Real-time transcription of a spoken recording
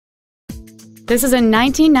This is a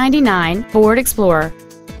 1999 Ford Explorer.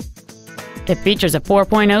 It features a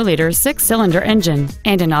 4.0-liter 6-cylinder engine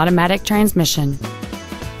and an automatic transmission.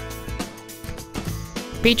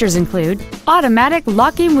 Features include automatic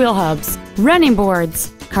locking wheel hubs, running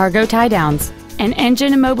boards, cargo tie-downs, an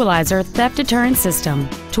engine immobilizer theft deterrent system,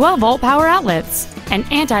 12-volt power outlets, an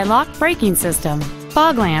anti-lock braking system,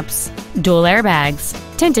 fog lamps, dual airbags,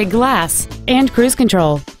 tinted glass, and cruise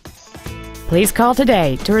control. Please call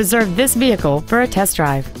today to reserve this vehicle for a test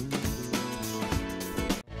drive.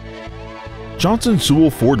 Johnson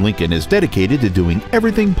Sewell Ford Lincoln is dedicated to doing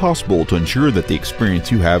everything possible to ensure that the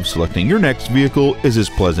experience you have selecting your next vehicle is as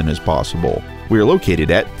pleasant as possible. We are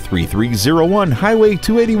located at 3301 Highway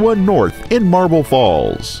 281 North in Marble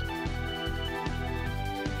Falls.